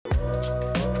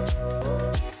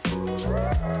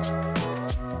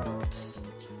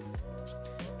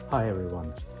Hi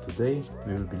everyone, today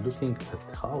we will be looking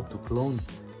at how to clone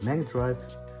Mac drive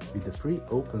with a free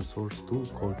open source tool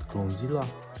called Clonezilla,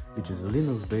 which is a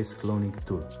Linux based cloning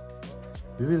tool.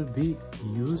 We will be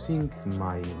using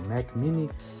my Mac Mini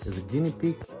as a guinea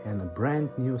pig and a brand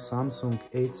new Samsung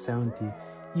 870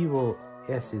 EVO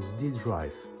SSD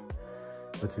drive.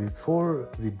 But before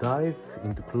we dive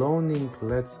into cloning,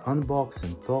 let's unbox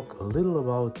and talk a little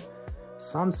about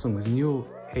Samsung's new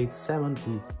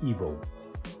 870 EVO.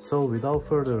 So without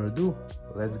further ado,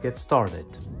 let's get started.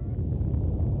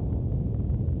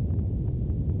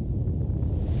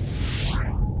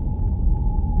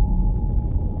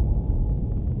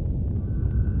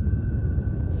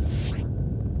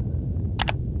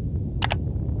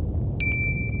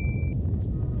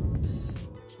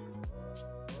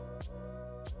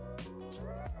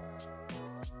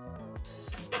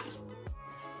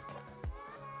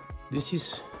 This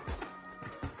is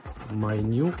my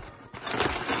new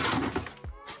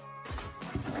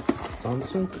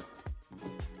Samsung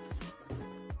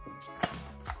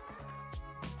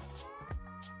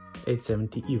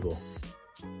 870 EVO.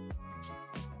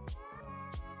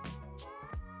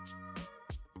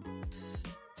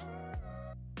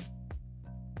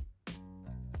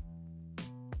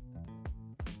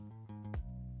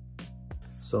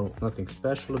 So nothing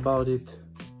special about it.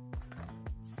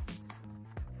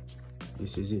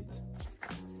 This is it.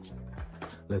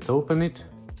 Let's open it.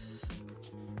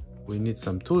 We need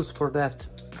some tools for that,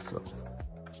 so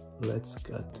let's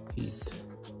cut it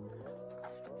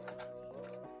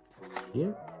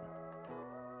here,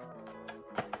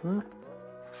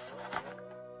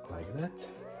 like that.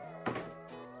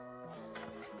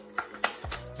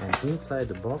 And inside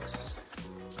the box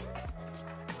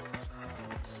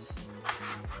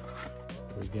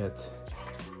we get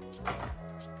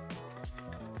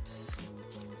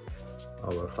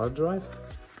our hard drive,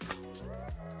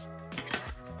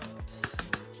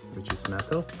 which is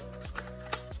metal.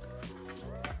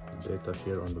 Data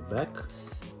here on the back.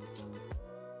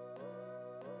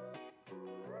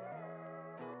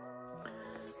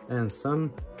 And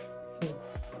some,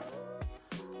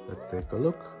 let's take a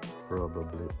look,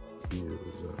 probably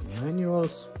user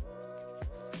manuals.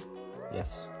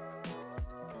 Yes,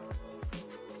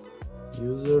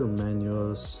 user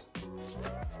manuals.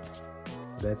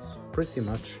 That's pretty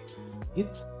much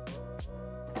it.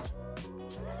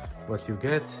 What you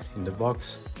get in the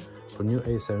box for new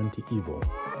 870 EVO.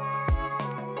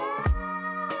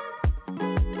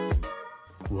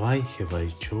 Why have I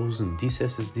chosen this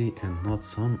SSD and not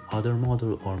some other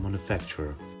model or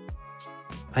manufacturer?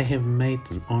 I have made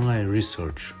an online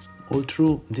research.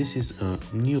 Although this is a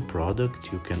new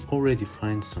product, you can already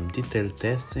find some detailed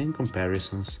tests and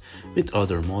comparisons with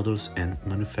other models and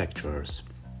manufacturers.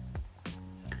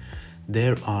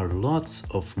 There are lots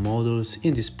of models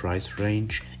in this price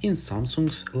range in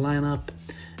Samsung's lineup,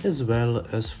 as well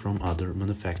as from other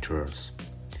manufacturers.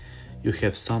 You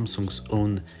have Samsung's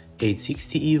own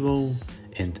 860 EVO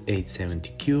and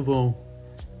 870 QVO,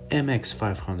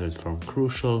 MX500 from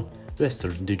Crucial,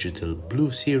 Western Digital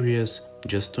Blue Series,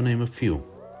 just to name a few.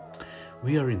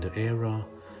 We are in the era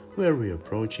where we are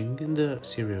approaching in the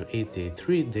serial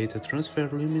 883 data transfer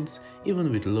limits,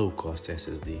 even with low-cost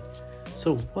SSD.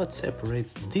 So what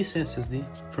separates this SSD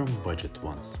from budget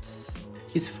ones?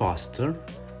 It's faster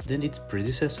than its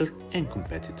predecessor and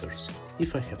competitors.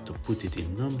 If I have to put it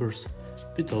in numbers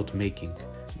without making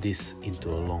this into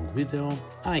a long video,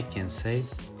 I can say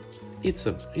it's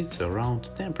around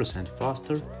 10%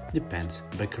 faster, depends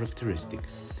by characteristic.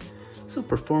 So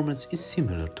performance is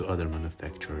similar to other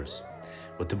manufacturers.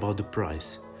 What about the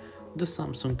price? The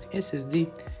Samsung SSD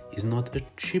is not as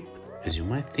cheap as you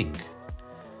might think.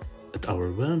 At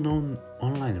our well-known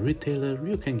online retailer,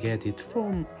 you can get it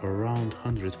from around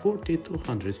 140 to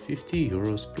 150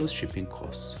 euros plus shipping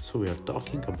costs. So we are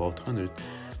talking about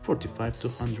 145 to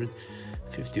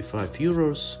 155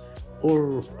 euros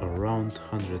or around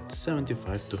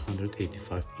 175 to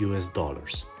 185 US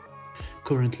dollars.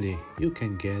 Currently, you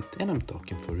can get, and I'm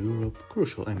talking for Europe,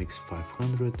 Crucial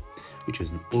MX500, which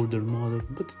is an older model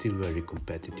but still very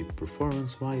competitive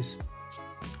performance-wise,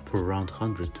 for around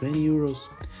 120 euros.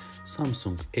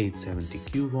 Samsung 870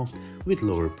 QVO with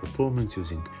lower performance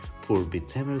using 4-bit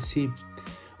MLC,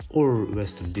 or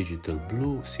Western Digital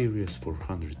Blue Series for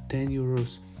 110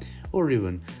 euros, or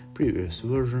even previous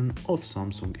version of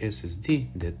Samsung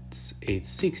SSD, that's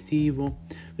 860 EVO,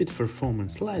 with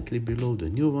performance slightly below the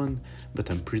new one, but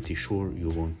I'm pretty sure you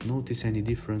won't notice any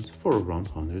difference, for around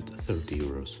 130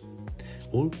 euros,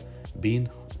 all being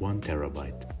 1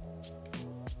 terabyte.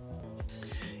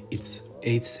 It's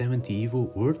 870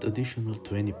 EVO worth additional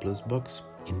 20 plus bucks?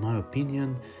 In my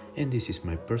opinion, And this is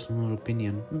my personal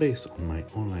opinion based on my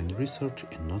online research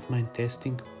and not my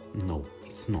testing. No,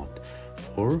 it's not.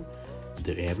 For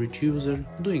the average user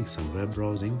doing some web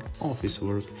browsing, office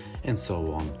work and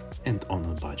so on, and on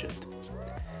a budget.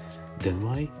 Then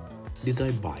why did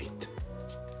I buy it?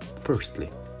 Firstly,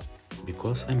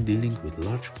 because I'm dealing with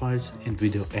large files and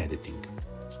video editing.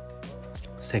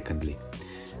 Secondly,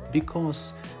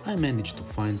 because I managed to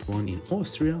find one in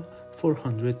Austria for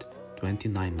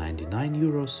 129.99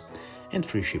 euros and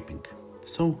free shipping.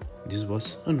 So this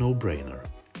was a no-brainer.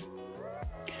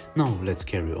 Now let's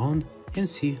carry on and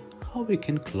see how we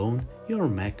can clone your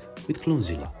Mac with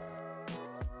Clonezilla.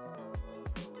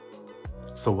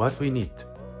 So what we need?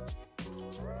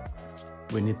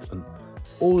 We need an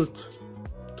old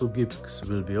 2 gigs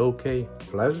will be okay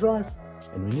flash drive,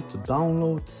 and we need to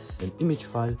download an image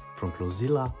file from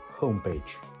Clonezilla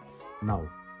homepage. Now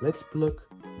let's plug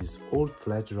this old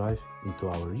flash drive into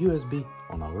our USB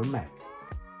on our Mac.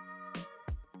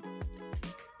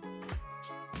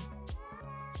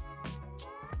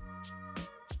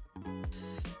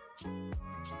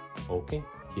 Okay,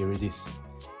 here it is.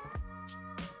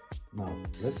 Now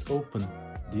let's open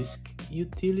Disk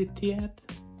Utility app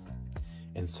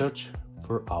and search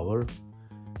for our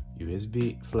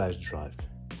USB flash drive.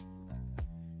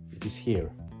 It is here.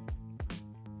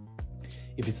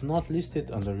 If it's not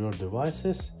listed under your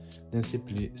devices, then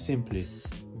simply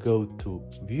go to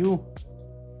View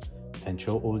and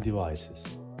Show all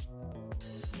devices.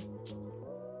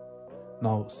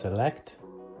 Now select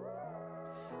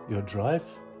your drive,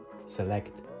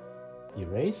 select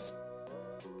Erase.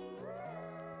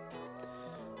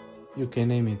 You can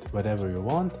name it whatever you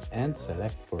want and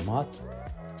select format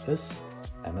as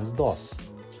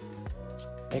MS-DOS.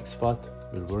 exFAT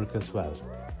will work as well.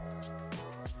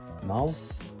 Now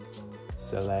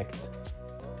select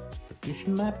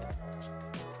partition map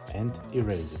and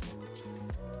erase it.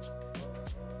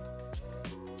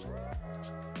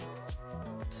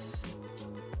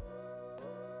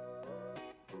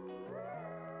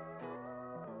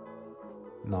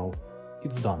 Now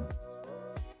it's done.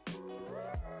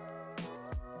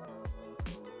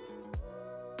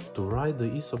 To write the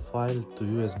ISO file to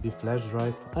USB flash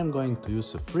drive, I'm going to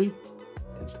use a free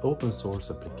and open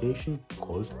source application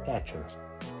called Etcher.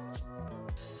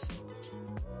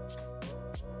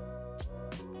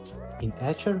 In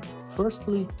Etcher,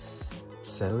 firstly,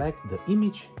 select the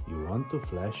image you want to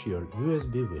flash your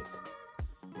USB with.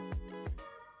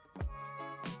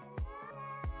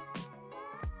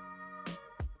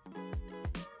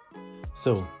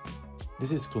 So,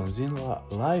 this is Clonezilla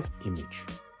live image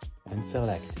and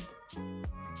select it.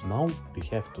 Now we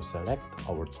have to select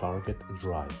our target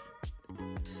drive.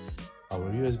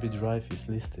 Our USB drive is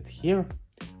listed here,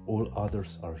 all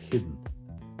others are hidden.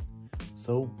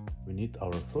 So we need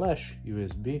our flash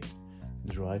USB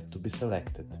drive to be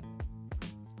selected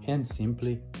and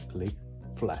simply click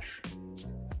flash.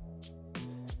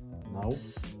 Now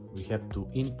we have to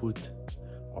input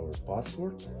our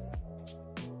password.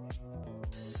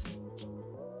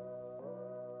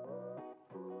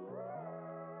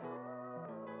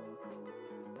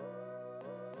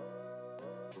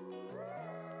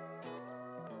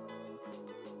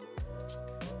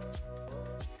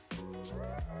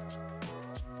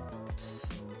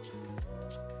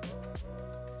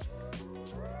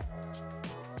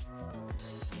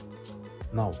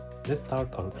 Now, let's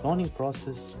start our cloning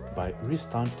process by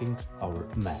restarting our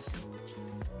Mac.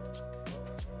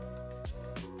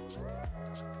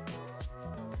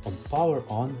 On power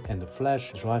on and the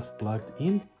flash drive plugged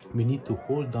in, we need to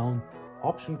hold down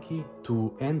Option key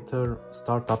to enter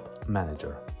Startup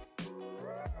Manager.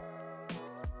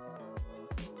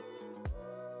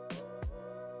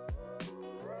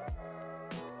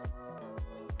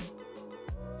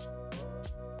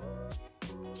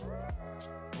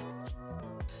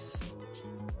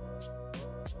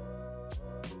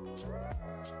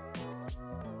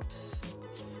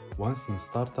 Once in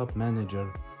Startup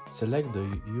Manager, select the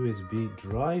USB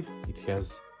drive. It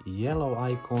has a yellow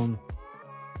icon.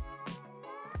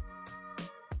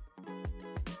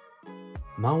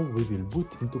 Now we will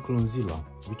boot into Clonezilla,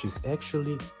 which is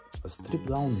actually a stripped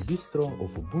down distro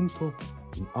of Ubuntu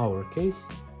in our case,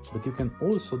 but you can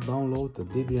also download a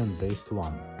Debian based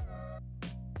one.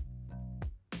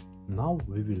 Now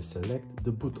we will select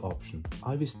the boot option.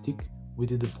 I will stick with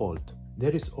the default.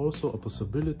 There is also a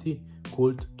possibility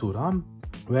called to run,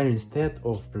 where instead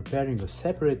of preparing a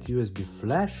separate USB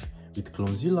flash with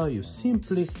Clonezilla, you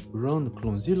simply run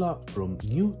Clonezilla from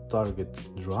new target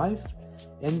drive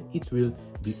and it will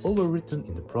be overwritten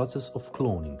in the process of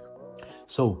cloning.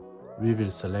 So we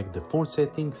will select the phone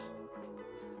settings.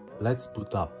 Let's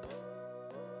boot up.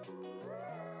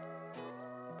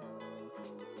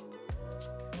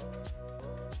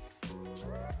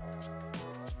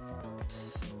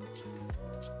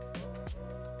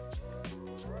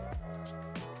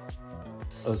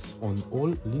 as on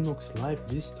all Linux live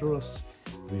distros,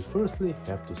 we firstly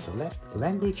have to select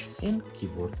language and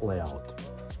keyboard layout.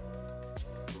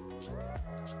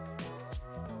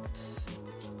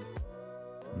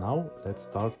 Now let's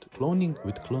start cloning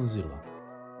with Clonezilla.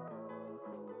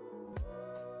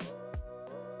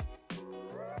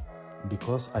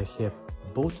 Because I have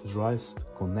both drives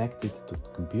connected to the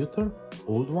computer,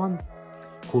 old one,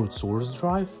 called source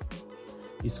drive,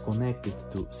 is connected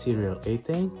to serial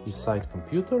 8A inside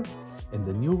computer, and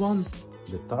the new one,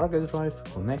 the target drive,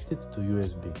 connected to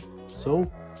USB.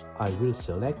 So I will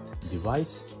select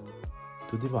device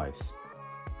to device.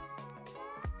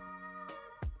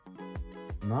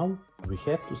 Now we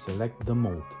have to select the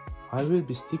mode. I will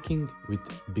be sticking with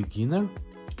beginner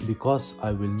because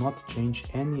I will not change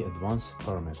any advanced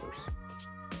parameters.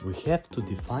 We have to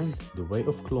define the way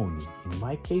of cloning, in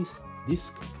my case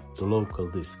disk to local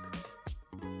disk.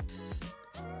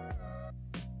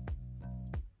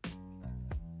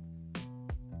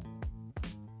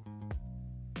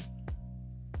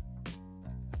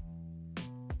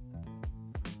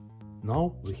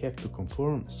 Now we have to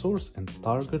confirm source and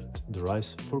target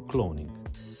drives for cloning.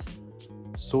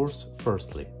 Source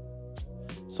firstly.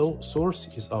 So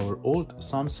source is our old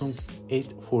Samsung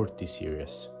 840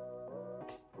 series.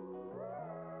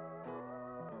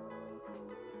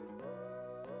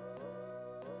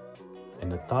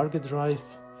 And the target drive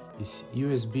is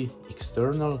USB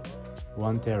external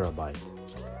 1 TB.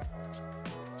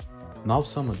 Now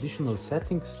some additional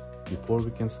settings before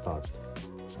we can start.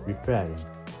 Repairing.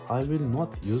 I will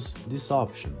not use this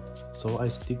option, so I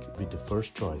stick with the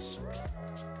first choice.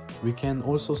 We can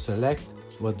also select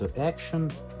what the action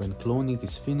when cloning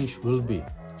is finished will be.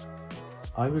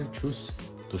 I will choose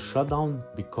to shut down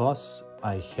because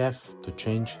I have to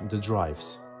change the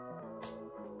drives.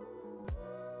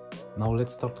 Now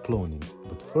let's start cloning,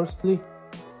 but firstly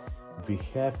we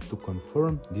have to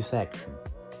confirm this action.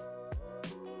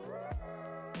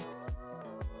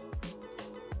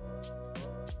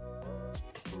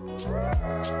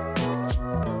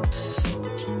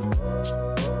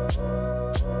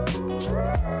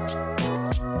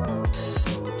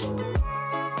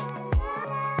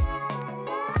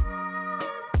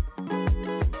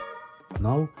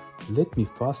 Now let me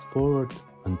fast forward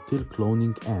until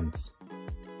cloning ends.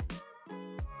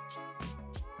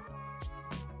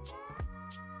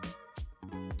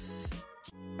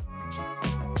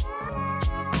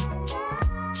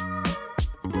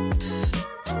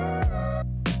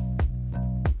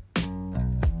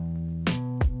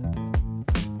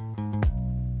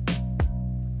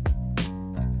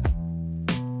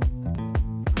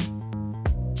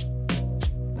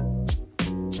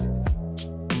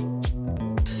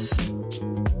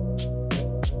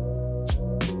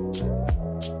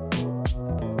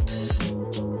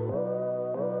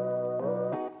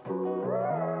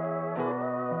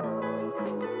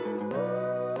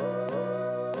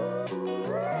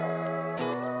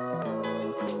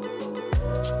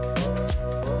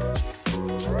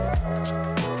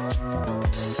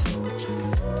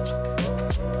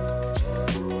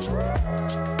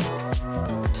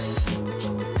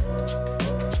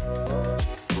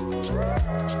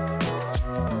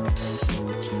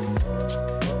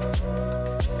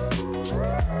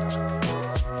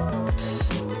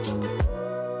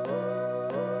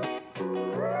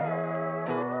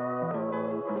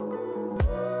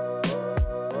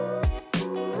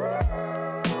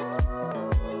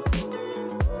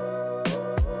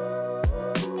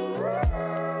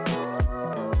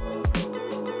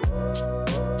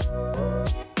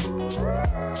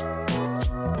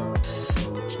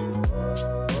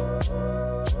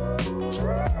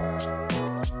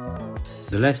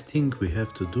 The last thing we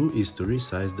have to do is to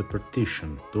resize the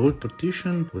partition. The old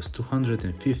partition was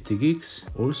 250 gigs,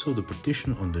 also the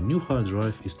partition on the new hard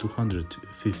drive is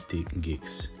 250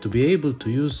 gigs. To be able to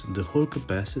use the whole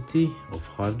capacity of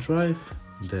hard drive,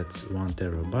 that's 1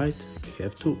 terabyte, we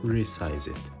have to resize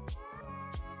it.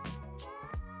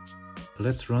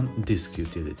 Let's run disk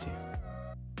utility.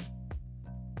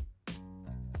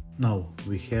 Now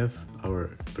we have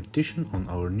our partition on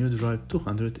our new drive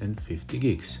 250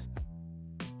 gigs.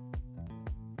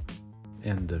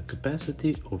 And the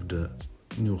capacity of the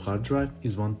new hard drive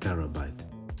is 1 terabyte.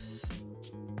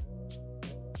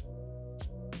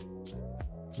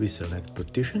 We select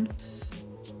partition,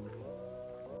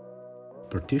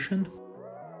 partition,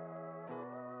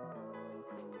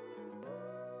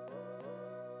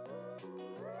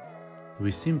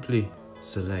 we simply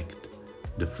select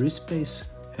the free space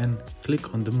and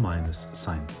click on the minus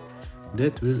sign.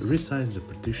 That will resize the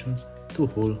partition to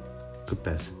whole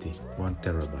capacity, 1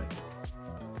 terabyte.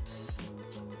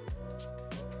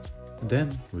 Then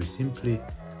we simply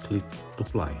click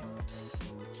Apply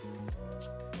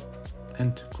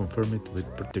and confirm it with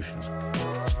partition.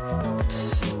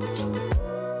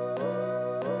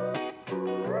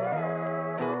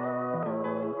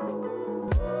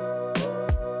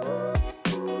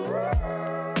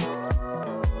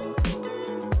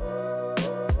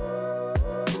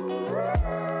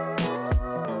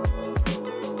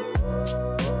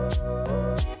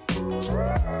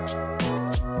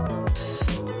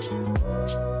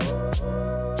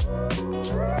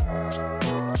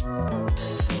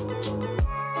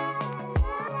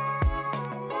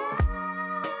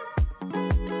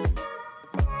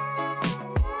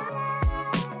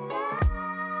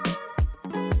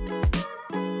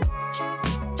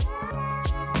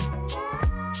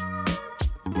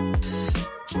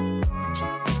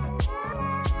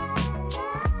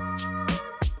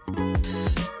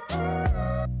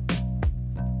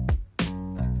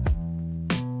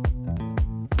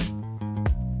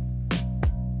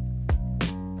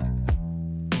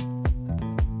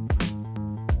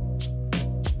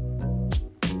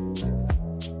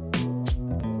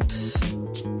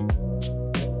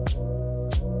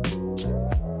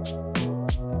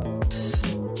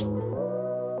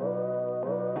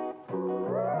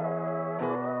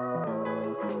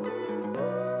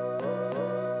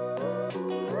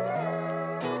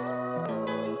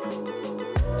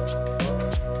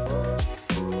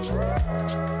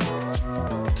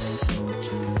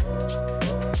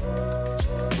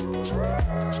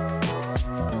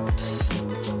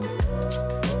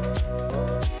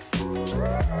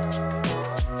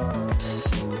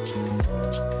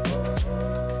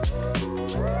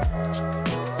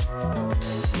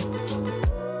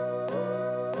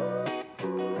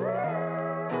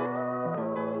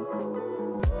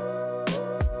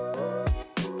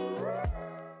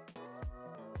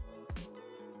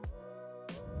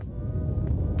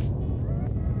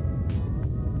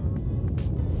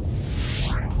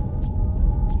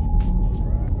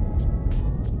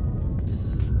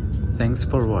 Thanks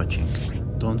for watching.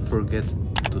 Don't forget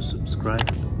to subscribe,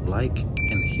 like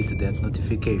and hit that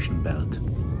notification bell.